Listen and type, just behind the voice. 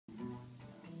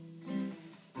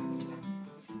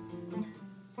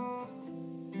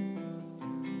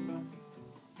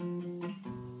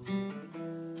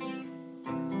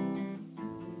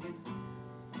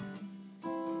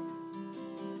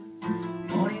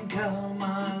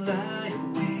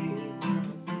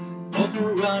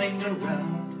hang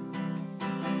around.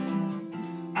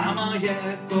 I'm a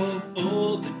yak of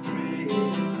all the trades,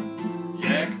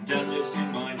 Jack Daniels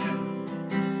in my hand.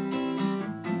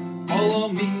 Follow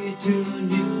me to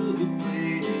new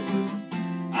places,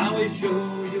 I will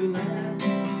show you land.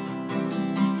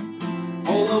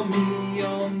 Follow me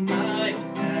on my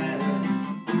path,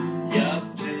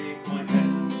 just take my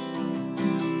hand.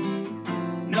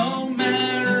 No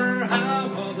matter how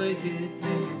hard they hit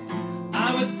me,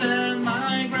 I will stand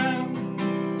my ground.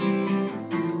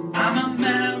 I'm a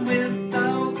man with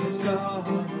thousands scars,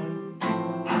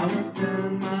 I will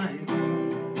stand my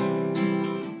ground.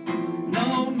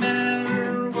 No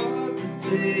matter what to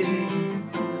say,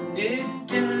 it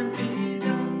can't be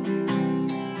done.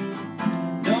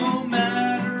 No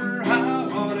matter how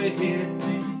hard it hit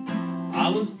me, I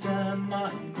will stand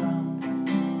my ground.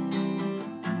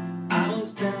 I will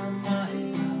stand my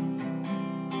ground.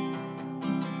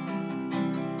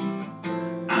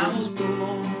 I was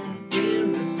born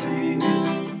in the seas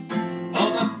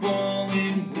of a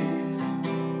falling wind.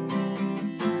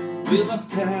 With a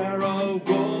pair of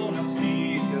worn-out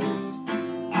sneakers,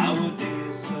 I would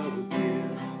disappear.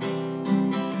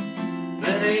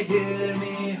 They hear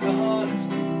me hard and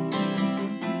sweet,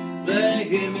 they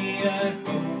hear me at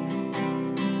home.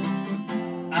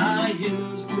 I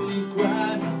used to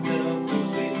cry myself to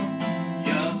sleep,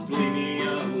 just leave me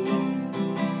alone.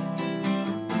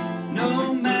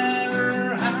 No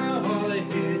matter how hard they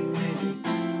hit me,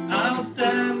 I'll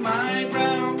stand my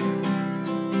ground.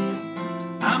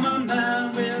 I'm a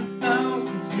man with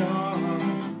thousand scars,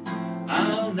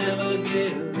 I'll never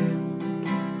give in.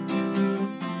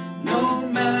 No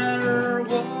matter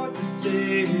what you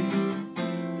say,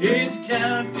 it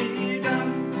can't be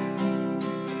done.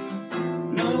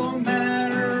 No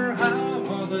matter how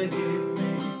hard they hit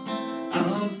me,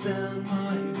 I'll stand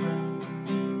my ground.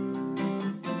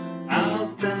 I'll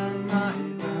stand my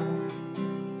ground.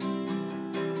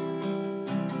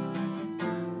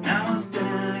 Now I'm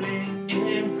standing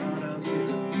in front of you,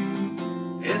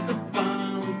 it's a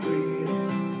final greeting.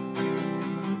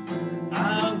 I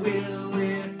will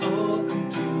it all come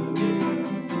true,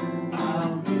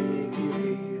 I'll make it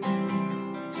real.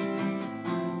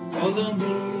 Follow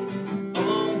me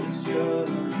on this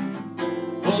journey,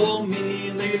 follow me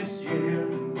this year.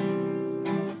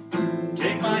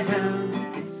 Take my hand,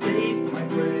 it's safe, my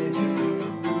friend,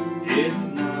 it's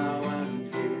now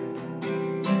and here.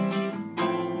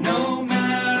 No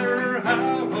matter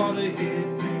how hard they hit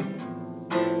me,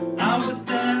 I will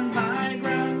stand my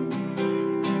ground.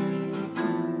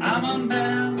 I'm a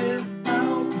man with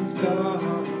thousand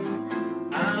scars,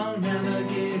 I'll never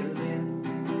give in.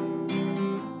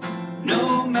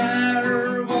 No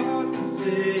matter what to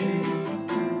say,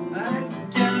 that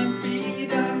can't be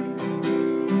done.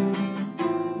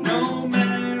 No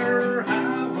matter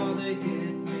how hard they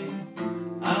hit me,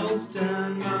 I will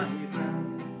stand my ground.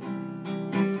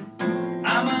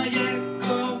 I'm a yak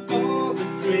of all the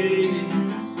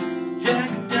trades, Jack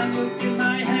Daniels in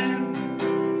my hand.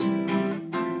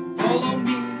 Follow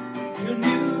me to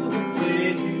new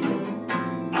places,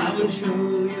 I will show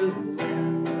you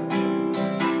land.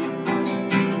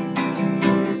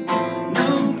 No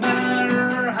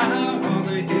matter how hard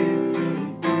they hit me,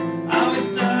 I will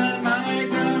stand my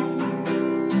ground.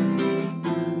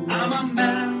 I'm a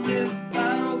man with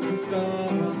thousand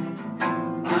scars,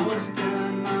 I will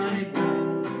stand my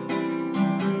ground.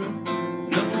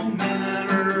 No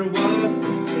matter what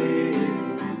to say,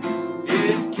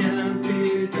 it can't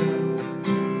be done.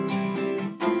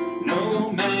 No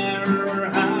matter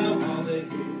how hard they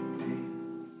hit me,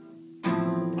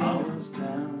 I will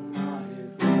stand my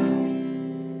ground.